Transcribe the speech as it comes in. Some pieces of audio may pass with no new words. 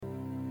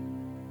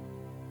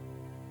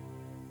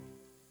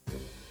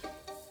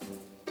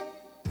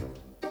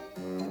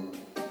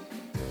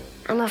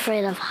I'm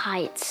afraid of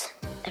heights.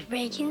 A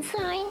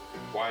Frankenstein?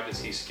 Why does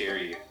he scare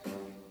you?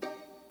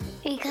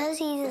 Because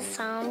he's a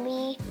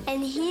zombie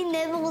and he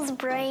nibbles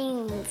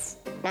brains.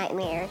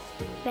 Nightmares.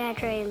 Bad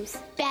dreams.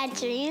 Bad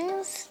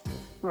dreams?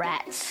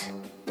 Rats.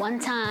 One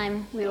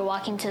time, we were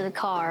walking to the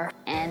car,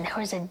 and there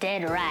was a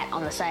dead rat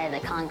on the side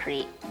of the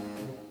concrete.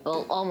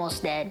 Well,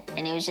 almost dead,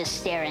 and he was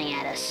just staring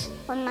at us.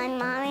 When my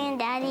mommy and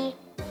daddy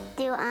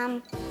do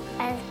a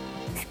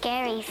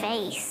scary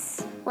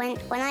face. When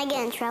I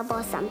get in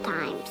trouble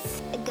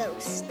sometimes. A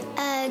ghost.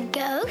 A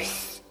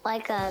ghost?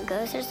 Like a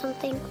ghost or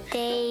something?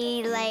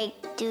 They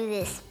do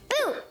this.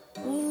 Boo!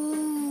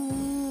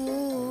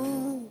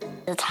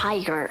 The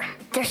tiger.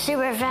 They're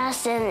super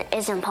fast and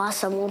it's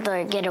impossible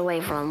to get away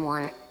from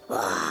one.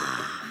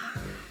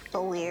 A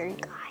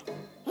weird guy.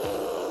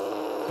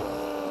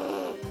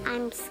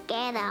 I'm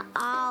scared of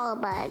all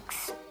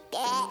bugs.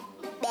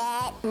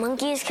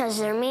 Monkeys, because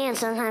they're mean and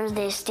sometimes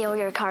they steal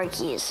your car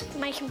keys.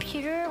 My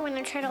computer, when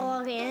I try to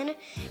log in,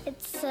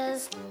 it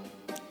says,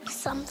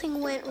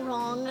 something went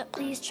wrong,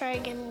 please try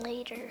again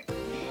later.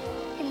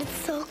 And it's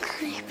so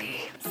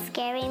creepy.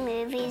 Scary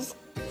movies,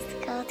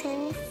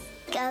 skeletons.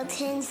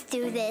 Skeletons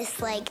do this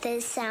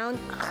sound.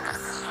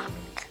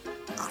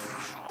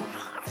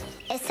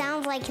 It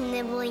sounds like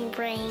nibbling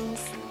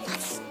brains.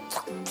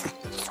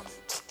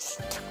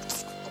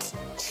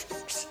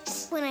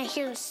 When I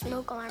hear the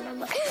smoke alarm, I'm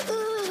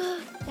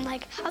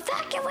like,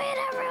 evacuate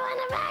everyone,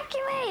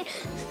 evacuate!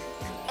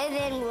 And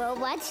then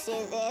robots do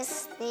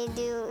this. They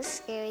do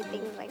scary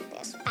things like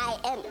this. I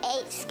am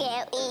a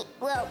scary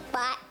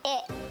robot.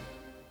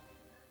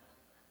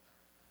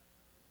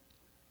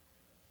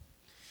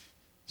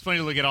 It's funny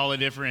to look at all the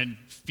different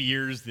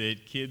fears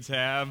that kids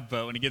have,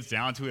 but when it gets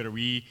down to it, are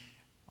we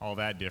all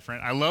that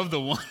different? I love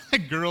the one the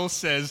girl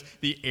says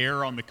the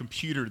error on the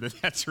computer,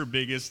 that's her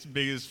biggest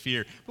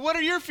fear. But what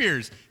are your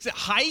fears? Is it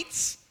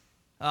heights,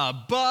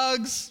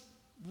 bugs,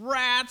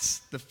 rats,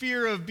 the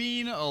fear of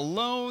being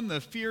alone,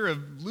 the fear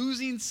of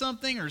losing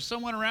something or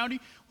someone around you?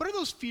 What are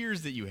those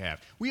fears that you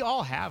have? We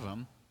all have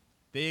them.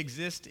 They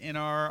exist in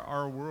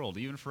our world,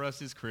 even for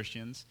us as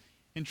Christians,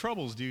 and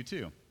troubles do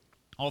too.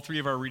 All three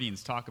of our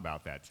readings talk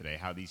about that today,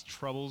 how these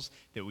troubles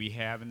that we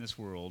have in this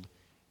world,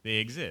 they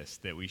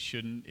exist, that we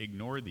shouldn't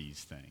ignore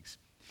these things.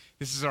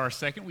 This is our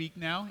second week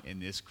now in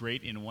this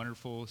great and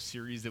wonderful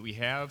series that we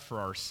have for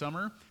our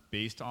summer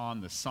based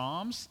on the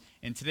Psalms.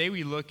 And today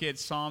we look at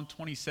Psalm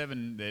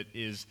 27 that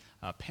is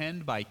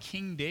penned by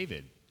King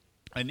David,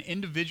 an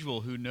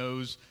individual who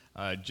knows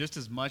just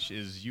as much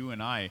as you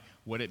and I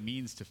what it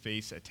means to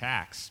face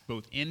attacks,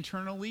 both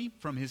internally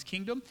from his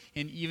kingdom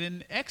and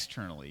even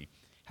externally.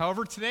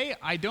 However, today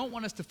I don't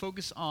want us to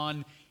focus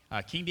on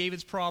King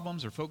David's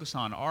problems or focus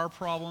on our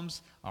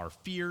problems, our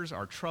fears,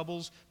 our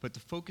troubles, but to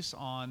focus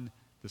on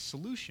the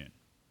solution,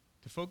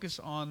 to focus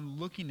on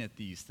looking at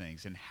these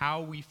things and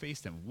how we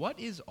face them. What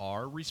is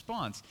our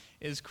response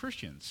as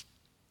Christians?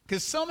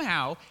 Because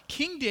somehow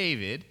King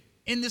David,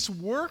 in this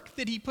work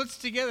that he puts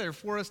together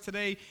for us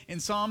today in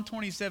Psalm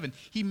 27,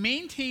 he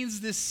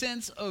maintains this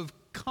sense of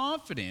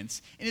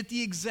confidence and at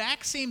the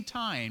exact same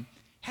time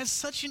has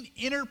such an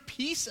inner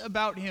peace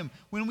about him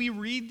when we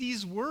read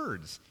these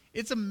words.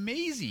 It's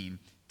amazing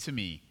to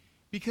me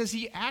because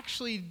he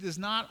actually does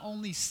not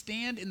only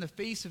stand in the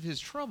face of his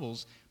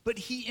troubles, but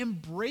he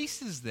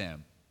embraces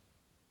them.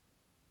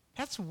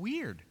 That's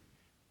weird.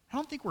 I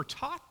don't think we're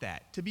taught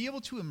that, to be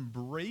able to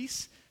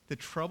embrace the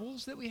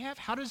troubles that we have.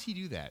 How does he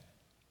do that?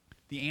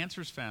 The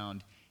answer is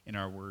found in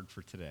our word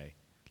for today.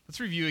 Let's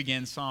review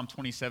again Psalm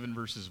 27,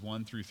 verses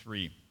 1 through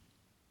 3.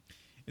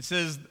 It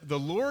says, "The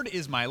Lord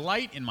is my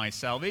light and my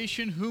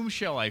salvation. Whom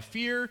shall I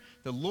fear?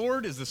 The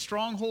Lord is the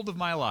stronghold of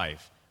my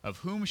life. Of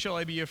whom shall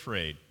I be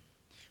afraid?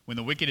 When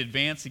the wicked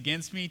advance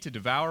against me to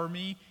devour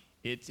me,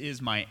 it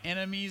is my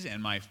enemies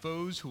and my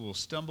foes who will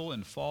stumble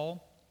and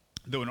fall.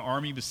 Though an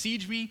army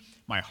besiege me,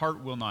 my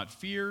heart will not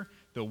fear.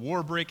 Though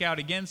war break out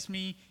against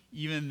me,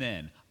 even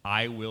then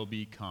I will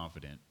be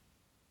confident."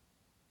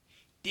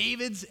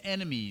 David's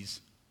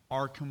enemies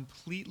are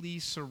completely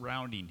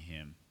surrounding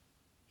him,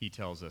 he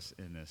tells us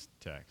in this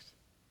text.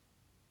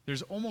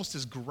 There's almost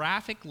this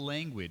graphic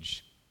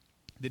language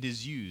that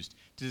is used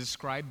to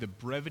describe the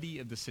brevity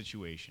of the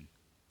situation.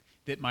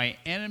 That my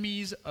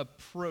enemies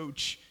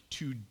approach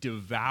to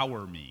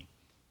devour me,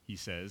 he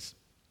says.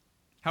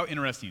 How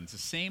interesting. It's the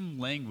same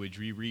language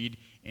we read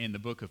in the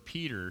book of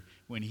Peter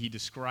when he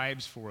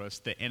describes for us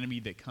the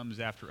enemy that comes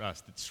after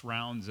us, that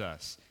surrounds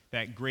us,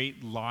 that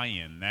great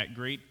lion, that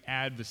great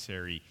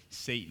adversary,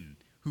 Satan,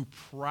 who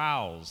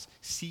prowls,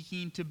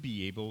 seeking to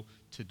be able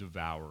to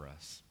devour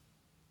us,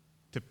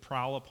 to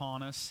prowl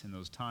upon us in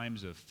those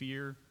times of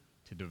fear,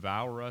 to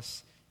devour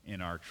us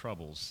in our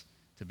troubles,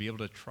 to be able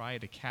to try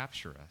to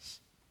capture us.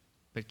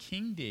 But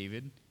King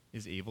David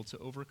is able to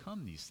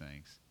overcome these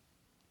things.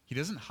 He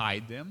doesn't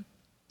hide them.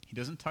 He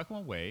doesn't tuck them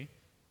away,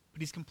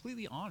 but he's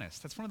completely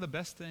honest. That's one of the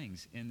best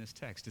things in this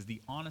text is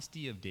the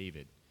honesty of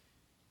David.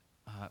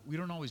 We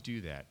don't always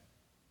do that.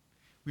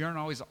 We aren't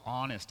always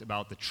honest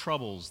about the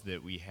troubles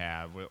that we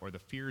have or the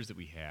fears that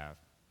we have.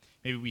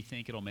 Maybe we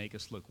think it'll make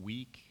us look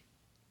weak.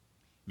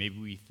 Maybe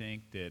we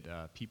think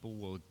that people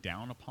will look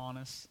down upon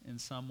us in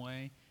some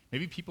way.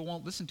 Maybe people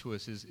won't listen to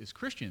us as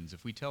Christians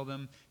if we tell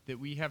them that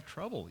we have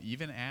trouble,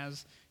 even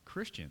as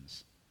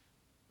Christians.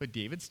 But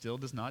David still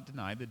does not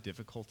deny the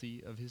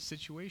difficulty of his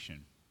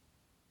situation.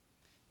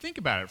 Think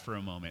about it for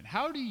a moment.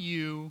 How do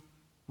you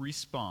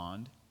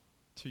respond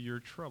to your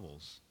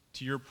troubles,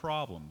 to your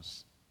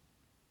problems?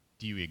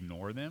 Do you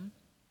ignore them?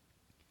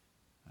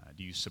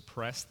 Do you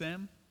suppress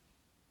them?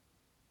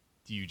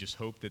 Do you just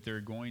hope that they're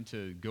going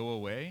to go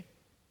away?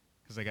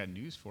 Because I got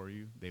news for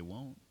you, they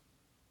won't.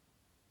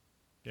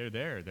 They're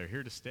there. They're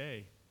here to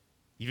stay.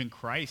 Even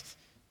Christ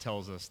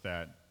tells us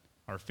that.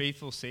 Our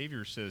faithful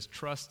Savior says,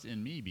 trust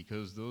in me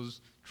because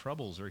those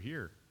troubles are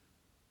here.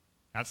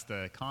 That's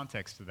the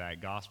context of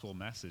that gospel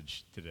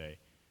message today.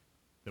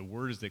 The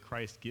words that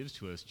Christ gives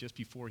to us just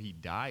before he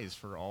dies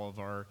for all of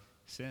our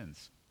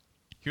sins.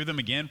 Hear them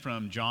again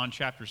from John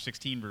chapter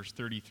 16, verse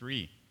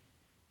 33.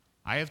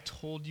 I have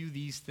told you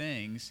these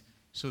things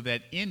so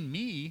that in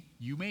me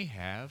you may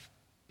have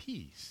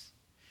peace.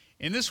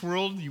 In this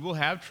world you will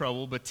have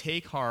trouble, but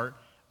take heart,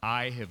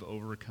 I have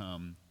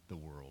overcome the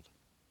world.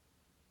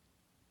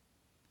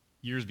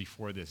 Years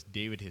before this,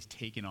 David has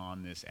taken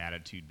on this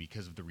attitude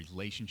because of the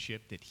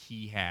relationship that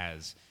he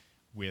has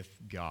with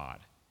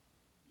God.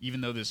 Even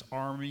though this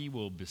army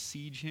will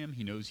besiege him,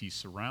 he knows he's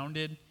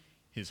surrounded.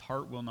 His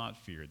heart will not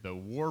fear. Though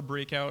war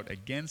break out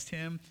against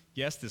him,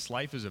 yes, this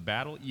life is a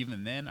battle.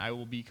 Even then, I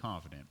will be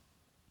confident.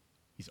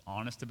 He's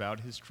honest about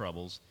his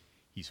troubles.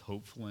 He's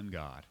hopeful in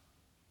God.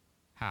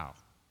 How?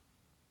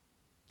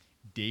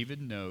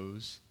 David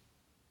knows,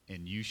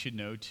 and you should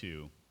know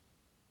too,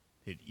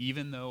 that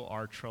even though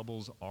our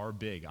troubles are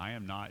big, I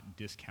am not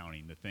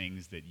discounting the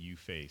things that you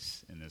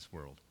face in this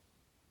world.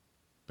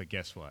 But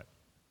guess what?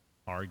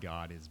 Our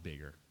God is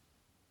bigger.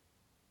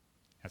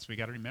 That's what we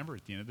got to remember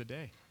at the end of the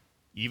day.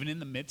 Even in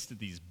the midst of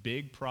these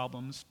big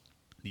problems,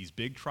 these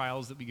big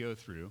trials that we go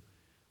through,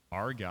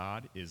 our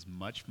God is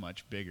much,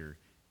 much bigger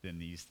than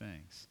these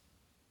things.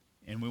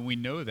 And when we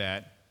know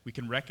that, we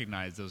can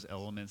recognize those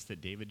elements that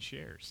David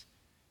shares.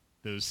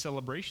 Those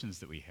celebrations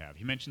that we have.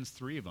 He mentions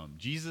 3 of them.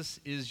 Jesus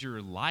is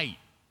your light.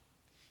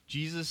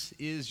 Jesus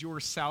is your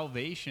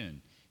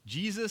salvation.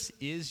 Jesus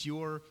is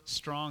your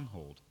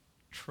stronghold.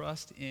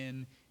 Trust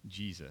in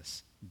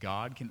Jesus.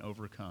 God can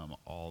overcome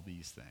all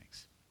these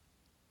things.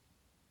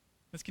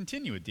 Let's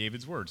continue with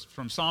David's words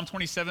from Psalm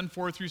 27,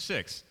 4 through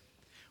 6.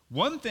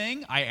 One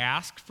thing I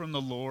ask from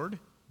the Lord,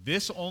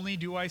 this only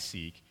do I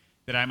seek,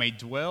 that I may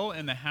dwell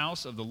in the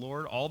house of the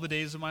Lord all the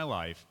days of my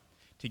life,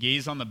 to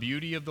gaze on the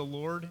beauty of the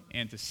Lord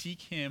and to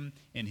seek him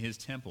in his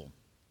temple.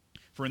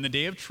 For in the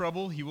day of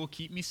trouble he will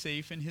keep me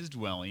safe in his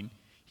dwelling.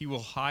 He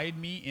will hide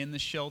me in the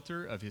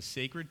shelter of his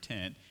sacred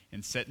tent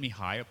and set me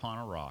high upon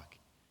a rock.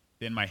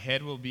 Then my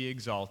head will be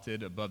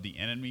exalted above the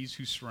enemies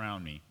who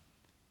surround me.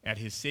 At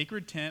his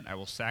sacred tent I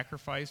will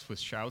sacrifice with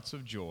shouts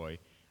of joy.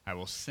 I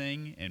will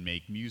sing and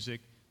make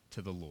music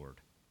to the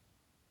Lord.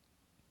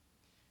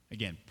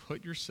 Again,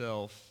 put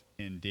yourself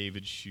in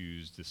David's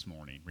shoes this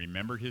morning.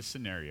 Remember his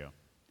scenario.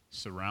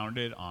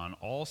 Surrounded on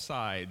all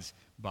sides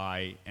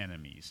by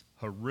enemies,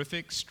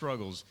 horrific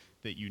struggles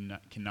that you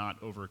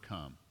cannot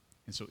overcome.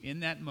 And so in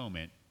that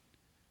moment,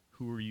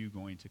 who are you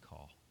going to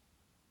call?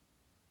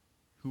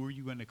 Who are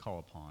you going to call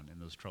upon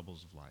in those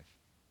troubles of life?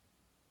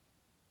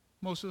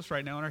 Most of us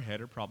right now in our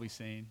head are probably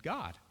saying,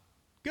 God.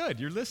 Good,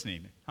 you're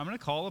listening. I'm going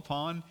to call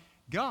upon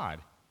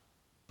God.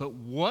 But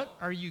what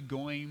are you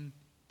going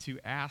to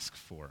ask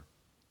for?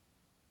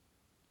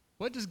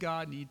 What does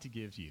God need to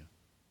give you?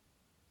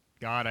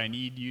 God, I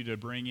need you to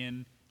bring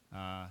in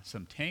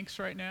some tanks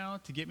right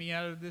now to get me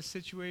out of this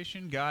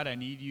situation. God, I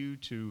need you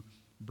to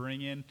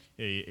bring in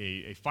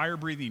a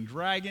fire-breathing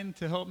dragon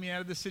to help me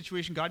out of this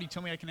situation. God, you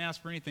tell me I can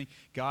ask for anything.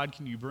 God,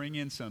 can you bring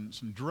in some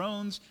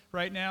drones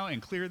right now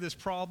and clear this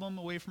problem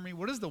away from me?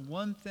 What is the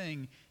one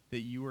thing that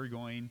you are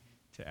going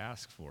to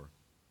ask for?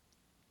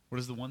 What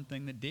is the one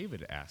thing that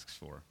David asks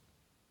for?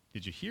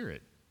 Did you hear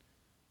it?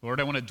 Lord,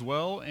 I want to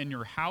dwell in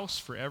your house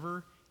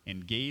forever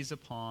and gaze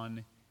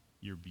upon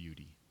your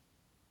beauty.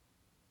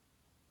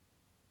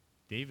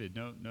 David,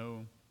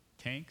 no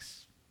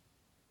tanks,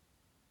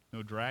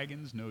 no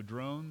dragons, no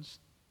drones.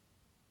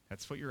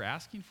 That's what you're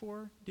asking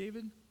for,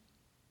 David?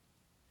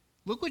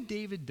 Look what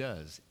David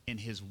does in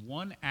his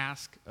one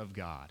ask of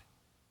God.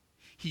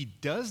 He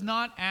does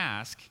not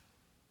ask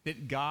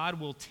that God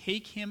will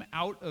take him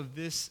out of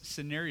this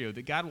scenario,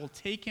 that God will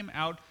take him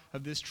out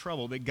of this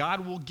trouble, that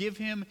God will give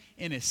him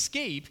an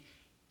escape.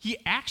 He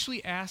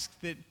actually asks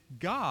that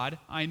God,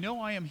 I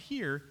know I am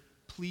here,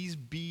 please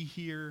be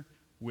here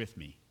with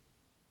me.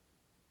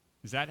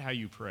 Is that how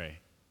you pray?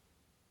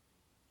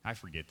 I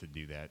forget to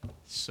do that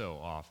so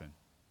often.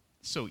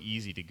 It's so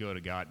easy to go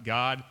to God.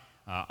 God,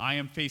 I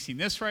am facing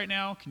this right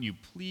now. Can you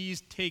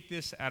please take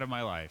this out of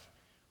my life?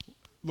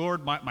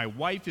 Lord, my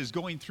wife is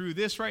going through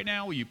this right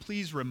now. Will you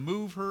please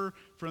remove her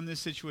from this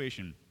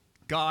situation?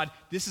 God,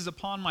 this is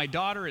upon my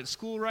daughter at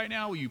school right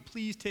now. Will you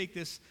please take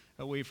this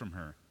away from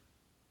her?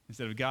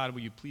 Instead of, God,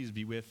 will you please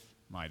be with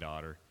my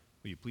daughter?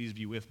 Will you please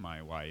be with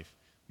my wife?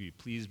 Will you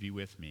please be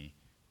with me?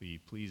 will you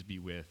please be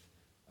with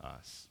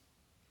us?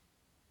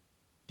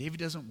 David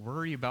doesn't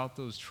worry about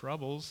those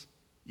troubles,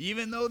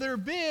 even though they're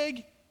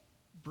big.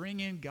 Bring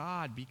in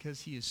God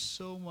because he is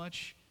so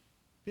much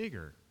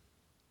bigger.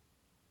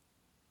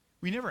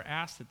 We never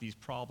ask that these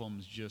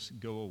problems just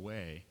go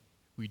away.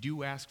 We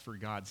do ask for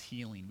God's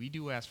healing. We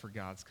do ask for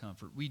God's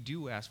comfort. We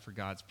do ask for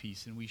God's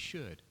peace, and we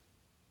should.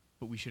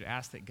 But we should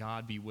ask that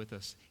God be with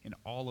us in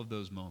all of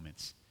those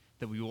moments,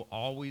 that we will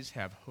always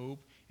have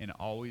hope and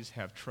always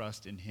have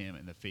trust in him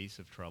in the face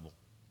of trouble.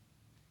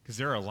 Because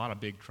there are a lot of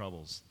big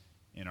troubles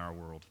in our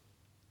world.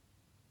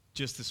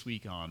 Just this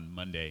week on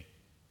Monday,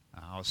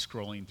 I was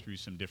scrolling through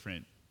some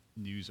different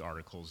news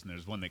articles, and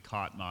there's one that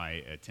caught my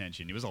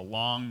attention. It was a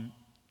long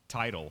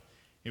title.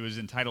 It was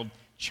entitled,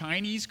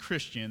 "Chinese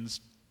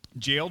Christians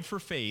Jailed for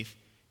Faith,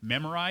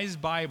 Memorize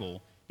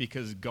Bible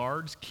Because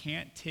Guards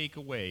Can't Take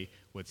Away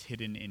What's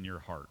Hidden in Your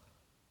Heart."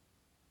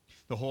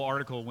 The whole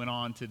article went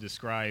on to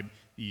describe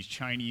these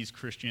Chinese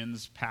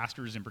Christians,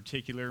 pastors in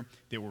particular,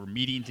 that were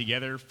meeting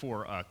together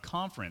for a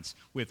conference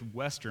with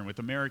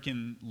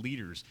American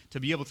leaders to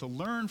be able to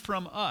learn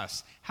from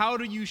us. How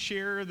do you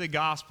share the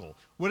gospel?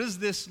 What does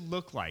this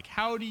look like?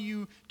 How do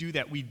you do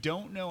that? We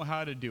don't know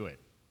how to do it.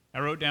 I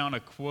wrote down a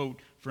quote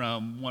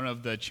from one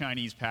of the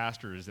Chinese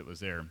pastors that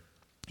was there.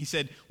 He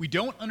said, "We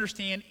don't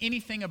understand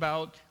anything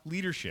about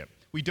leadership.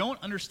 We don't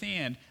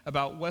understand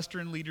about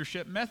Western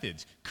leadership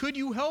methods. Could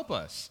you help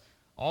us?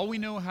 All we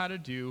know how to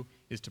do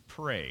is to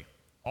pray.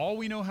 All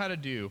we know how to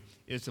do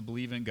is to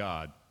believe in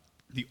God.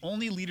 The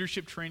only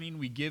leadership training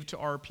we give to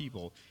our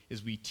people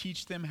is we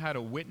teach them how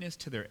to witness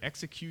to their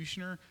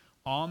executioner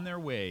on their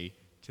way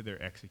to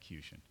their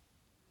execution."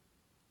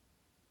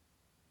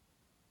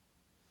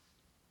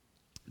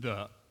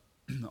 The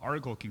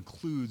article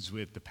concludes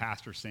with the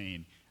pastor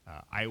saying,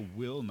 "I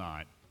will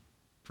not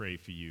pray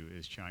for you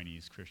as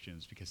Chinese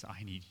Christians because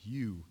I need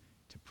you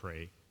to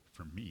pray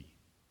for me."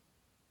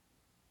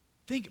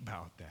 Think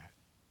about that.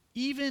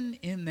 Even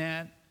in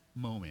that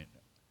moment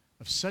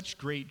of such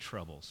great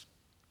troubles.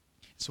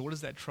 So what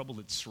is that trouble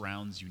that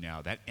surrounds you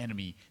now, that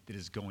enemy that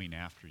is going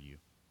after you?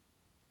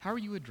 How are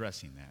you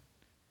addressing that?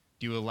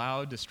 Do you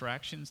allow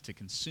distractions to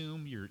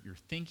consume your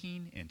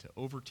thinking and to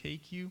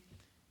overtake you?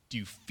 Do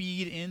you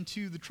feed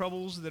into the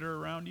troubles that are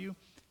around you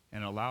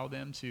and allow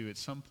them to at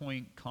some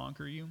point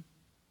conquer you?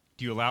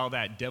 Do you allow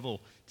that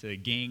devil to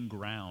gain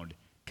ground,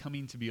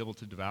 coming to be able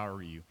to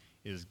devour you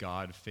as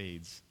God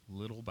fades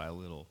little by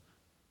little?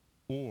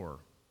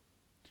 Or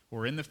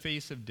in the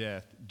face of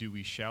death, do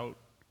we shout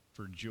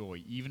for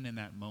joy, even in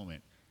that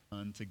moment,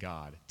 unto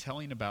God,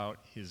 telling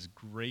about his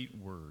great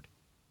word,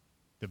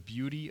 the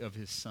beauty of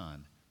his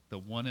Son, the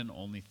one and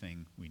only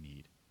thing we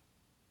need?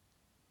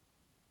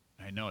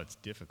 I know it's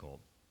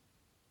difficult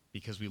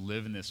because we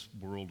live in this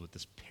world with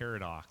this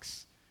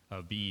paradox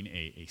of being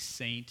a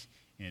saint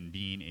and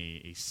being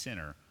a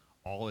sinner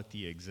all at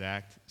the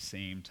exact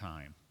same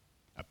time.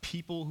 A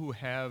people who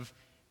have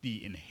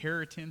the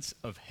inheritance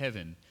of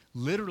heaven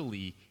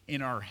literally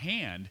in our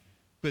hand,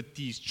 but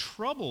these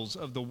troubles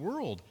of the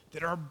world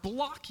that are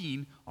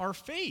blocking our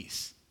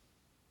face.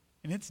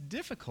 And it's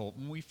difficult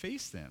when we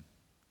face them.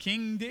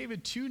 King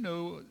David, too,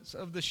 knows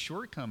of the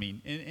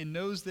shortcoming and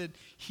knows that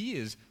he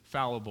is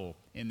fallible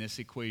in this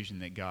equation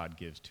that God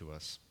gives to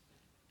us.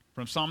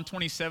 From Psalm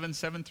 27,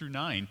 7 through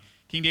 9,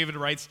 King David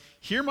writes,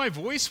 "Hear my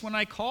voice when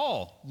I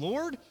call.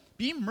 Lord,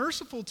 be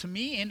merciful to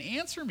me and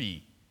answer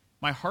me.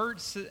 My heart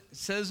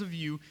says of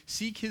you,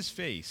 seek his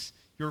face.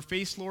 Your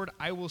face, Lord,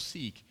 I will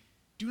seek.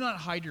 Do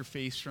not hide your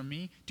face from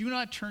me. Do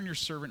not turn your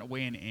servant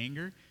away in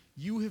anger.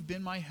 You have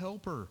been my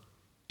helper.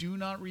 Do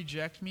not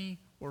reject me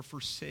or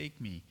forsake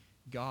me,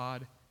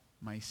 God,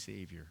 my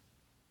Savior."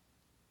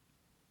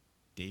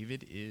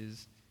 David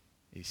is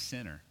a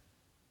sinner.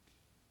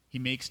 He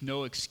makes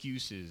no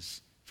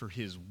excuses for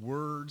his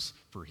words,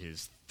 for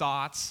his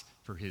thoughts,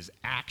 for his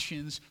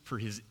actions, for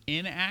his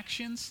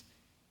inactions.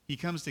 He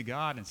comes to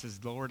God and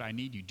says, "Lord, I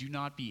need you. Do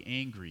not be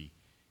angry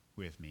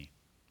with me."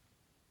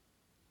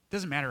 It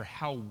doesn't matter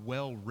how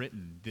well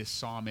written this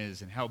psalm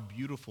is and how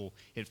beautiful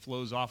it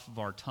flows off of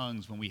our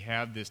tongues when we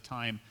have this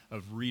time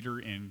of reader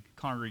and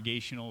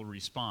congregational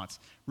response.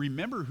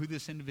 Remember who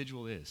this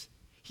individual is.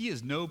 He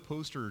is no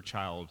poster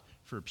child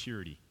for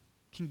purity.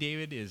 King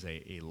David is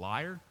a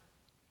liar.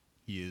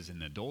 He is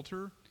an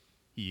adulterer.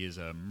 He is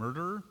a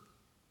murderer.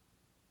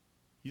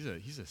 He's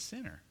a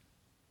sinner.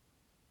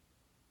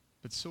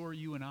 But so are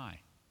you and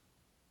I.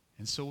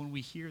 And so when we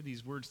hear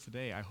these words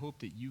today, I hope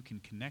that you can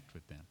connect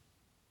with them.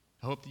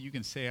 I hope that you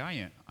can say,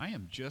 I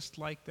am just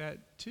like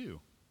that too.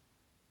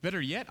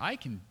 Better yet, I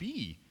can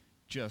be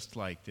just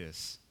like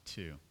this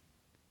too.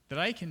 That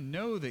I can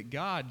know that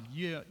God,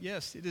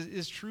 yes, it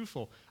is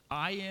truthful.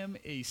 I am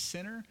a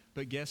sinner,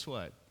 but guess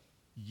what?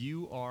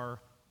 You are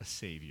a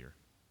Savior.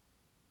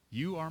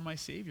 You are my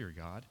Savior,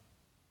 God.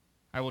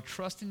 I will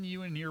trust in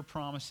you and your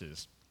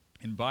promises.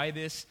 And by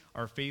this,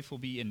 our faith will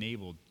be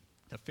enabled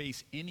to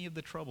face any of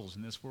the troubles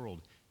in this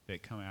world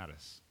that come at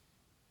us.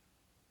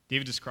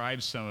 David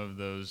describes some of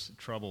those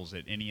troubles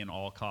at any and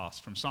all costs.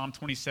 From Psalm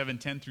 27,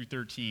 10 through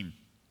 13.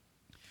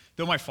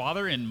 Though my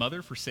father and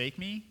mother forsake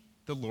me,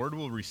 the Lord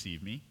will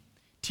receive me.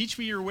 Teach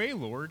me your way,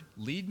 Lord.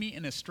 Lead me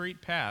in a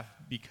straight path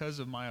because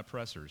of my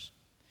oppressors.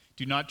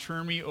 Do not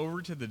turn me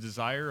over to the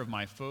desire of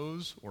my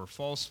foes, or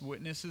false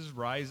witnesses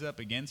rise up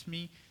against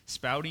me,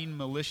 spouting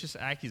malicious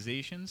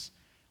accusations.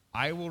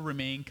 I will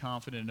remain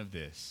confident of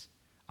this.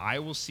 I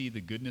will see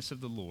the goodness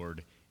of the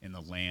Lord in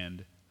the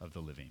land of the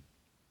living.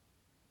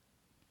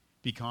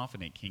 Be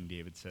confident, King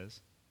David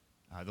says.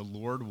 The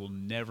Lord will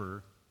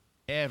never,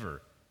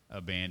 ever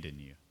abandon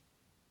you.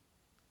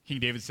 King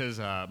David says,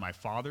 my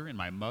father and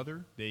my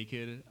mother, they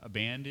could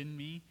abandon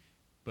me,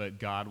 but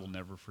God will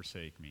never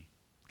forsake me.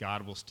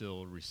 God will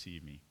still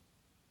receive me.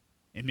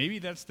 And maybe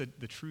that's the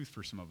truth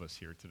for some of us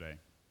here today.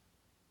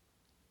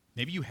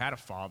 Maybe you had a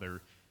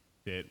father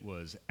that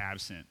was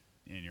absent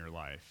in your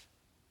life.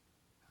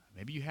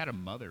 Maybe you had a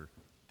mother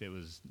that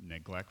was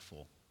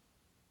neglectful.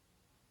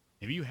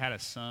 Maybe you had a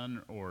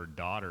son or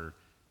daughter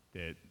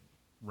that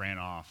ran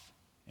off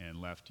and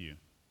left you.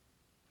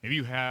 Maybe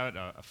you had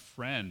a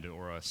friend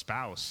or a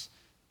spouse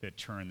that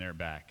turned their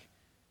back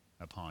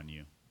upon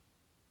you.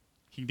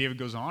 King David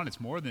goes on, it's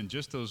more than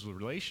just those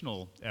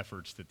relational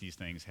efforts that these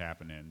things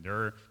happen in. There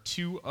are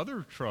two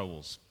other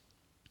troubles.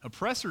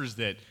 Oppressors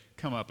that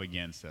come up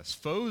against us,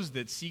 foes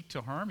that seek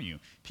to harm you,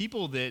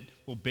 people that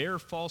will bear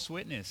false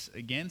witness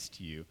against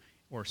you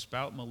or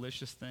spout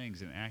malicious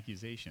things and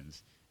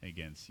accusations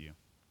against you.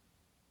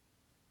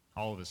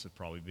 All of us have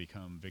probably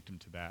become victim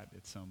to that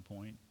at some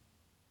point.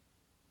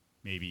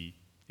 Maybe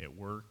at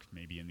work,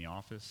 maybe in the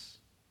office,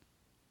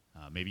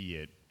 maybe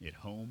at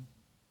home,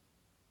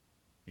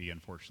 maybe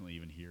unfortunately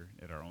even here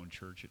at our own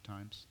church at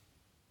times.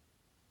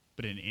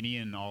 But in any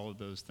and all of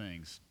those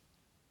things,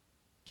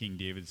 King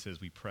David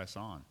says we press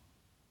on.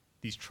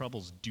 These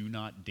troubles do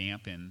not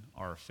dampen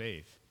our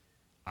faith.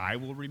 I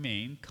will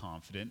remain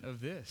confident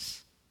of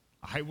this.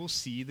 I will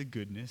see the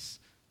goodness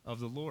of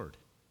the Lord.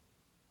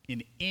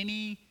 In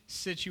any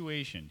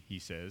situation, he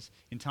says,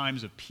 in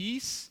times of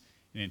peace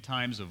and in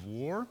times of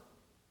war,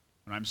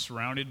 when I'm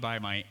surrounded by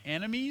my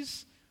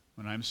enemies,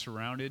 when I'm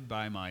surrounded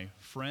by my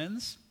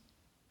friends,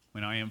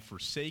 when I am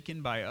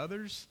forsaken by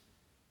others,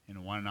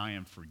 and when I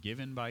am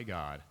forgiven by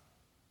God,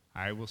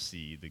 I will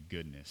see the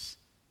goodness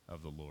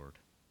of the Lord.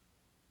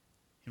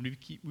 And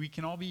we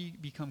can all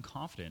become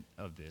confident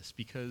of this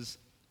because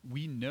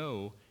we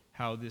know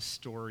how this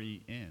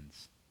story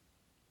ends.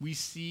 We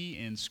see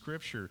in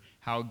Scripture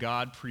how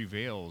God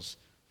prevails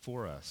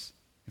for us.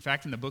 In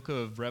fact, in the book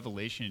of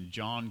Revelation,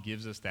 John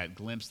gives us that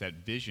glimpse,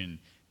 that vision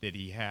that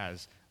he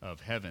has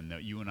of heaven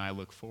that you and I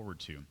look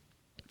forward to.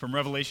 From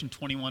Revelation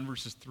 21,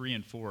 verses 3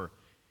 and 4,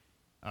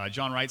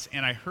 John writes,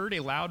 "And I heard a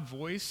loud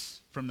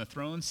voice from the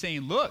throne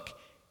saying, 'Look,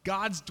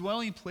 God's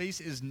dwelling place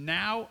is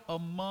now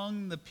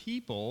among the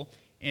people,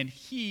 and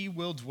he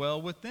will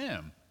dwell with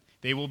them.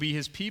 They will be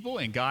his people,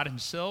 and God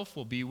himself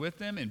will be with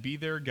them and be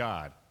their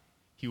God.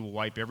 He will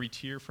wipe every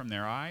tear from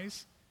their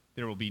eyes.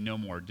 There will be no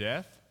more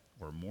death,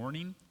 or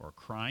mourning, or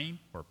crying,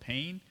 or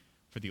pain,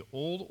 for the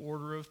old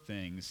order of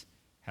things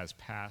has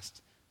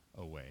passed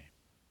away.'"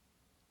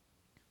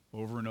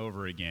 Over and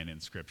over again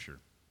in Scripture,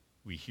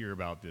 we hear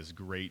about this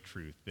great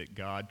truth that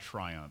God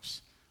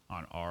triumphs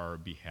on our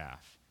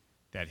behalf,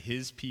 that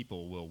his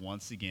people will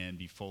once again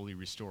be fully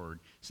restored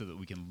so that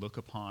we can look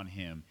upon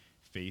him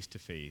face to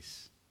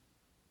face,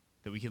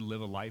 that we can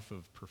live a life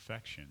of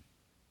perfection,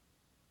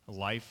 a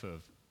life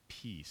of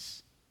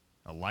peace,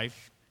 a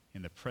life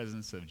in the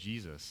presence of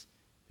Jesus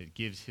that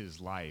gives his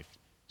life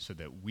so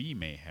that we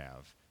may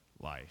have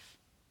life.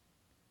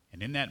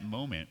 And in that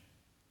moment,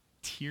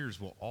 tears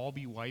will all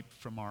be wiped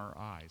from our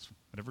eyes,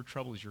 whatever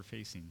troubles you're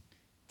facing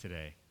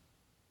today.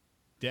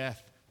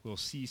 Death will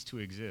cease to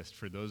exist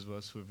for those of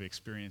us who have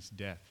experienced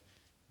death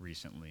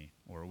recently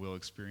or will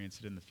experience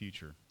it in the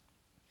future.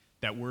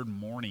 That word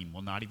mourning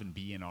will not even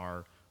be in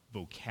our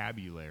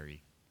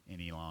vocabulary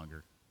any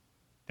longer.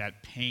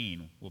 That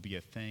pain will be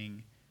a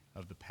thing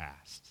of the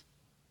past.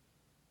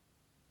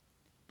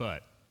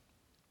 But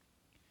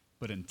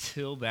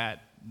until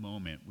that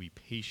moment, we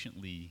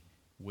patiently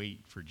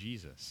wait for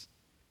Jesus.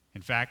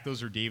 In fact,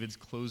 those are David's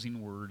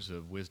closing words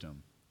of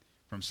wisdom.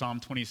 From Psalm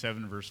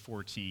 27, verse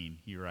 14,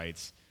 he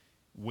writes,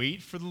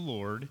 "Wait for the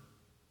Lord,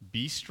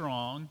 be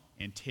strong,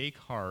 and take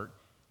heart,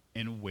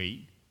 and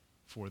wait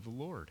for the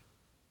Lord."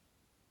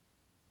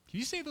 Can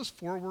you say those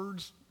 4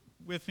 words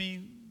with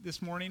me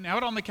this morning?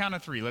 Out on the count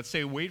of 3. Let's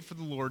say wait for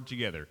the Lord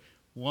together.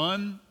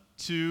 1,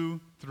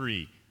 2,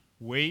 3.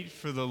 Wait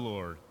for the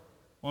Lord.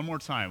 One more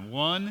time.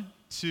 1,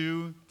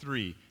 2,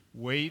 3.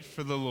 Wait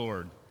for the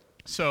Lord.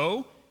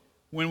 So,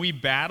 when we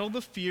battle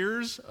the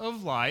fears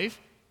of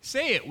life,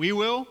 say it. We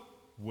will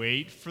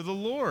wait for the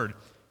Lord.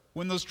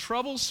 When those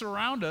troubles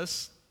surround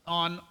us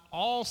on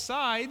all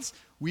sides,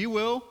 we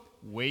will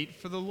wait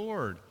for the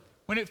Lord.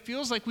 When it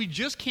feels like we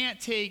just can't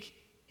take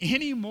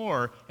any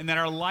more and that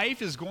our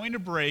life is going to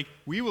break,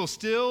 we will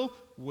still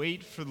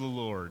wait for the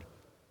Lord.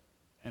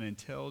 And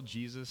until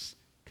Jesus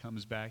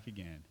comes back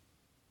again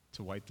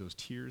to wipe those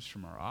tears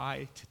from our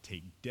eye, to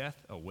take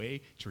death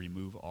away, to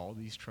remove all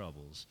these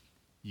troubles,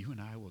 you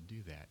and I will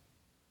do that.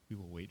 We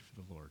will wait for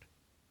the Lord.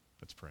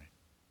 Let's pray.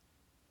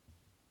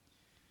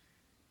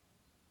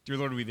 Dear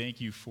Lord, we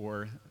thank you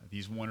for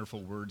these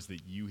wonderful words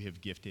that you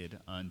have gifted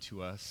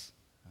unto us.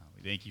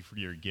 We thank you for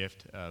your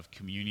gift of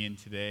communion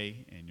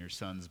today and your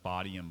Son's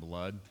body and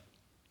blood.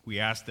 We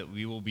ask that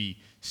we will be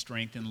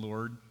strengthened,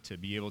 Lord, to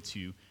be able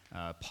to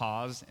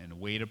pause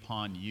and wait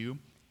upon you,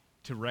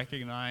 to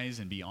recognize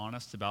and be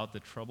honest about the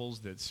troubles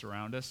that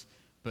surround us,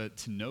 but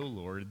to know,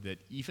 Lord, that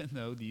even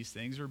though these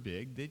things are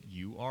big, that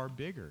you are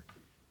bigger.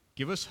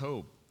 Give us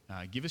hope.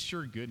 Give us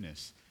your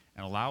goodness,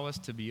 and allow us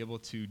to be able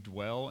to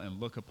dwell and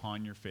look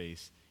upon your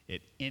face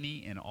at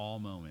any and all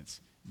moments,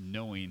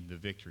 knowing the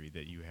victory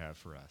that you have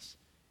for us.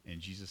 In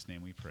Jesus'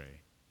 name we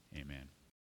pray. Amen.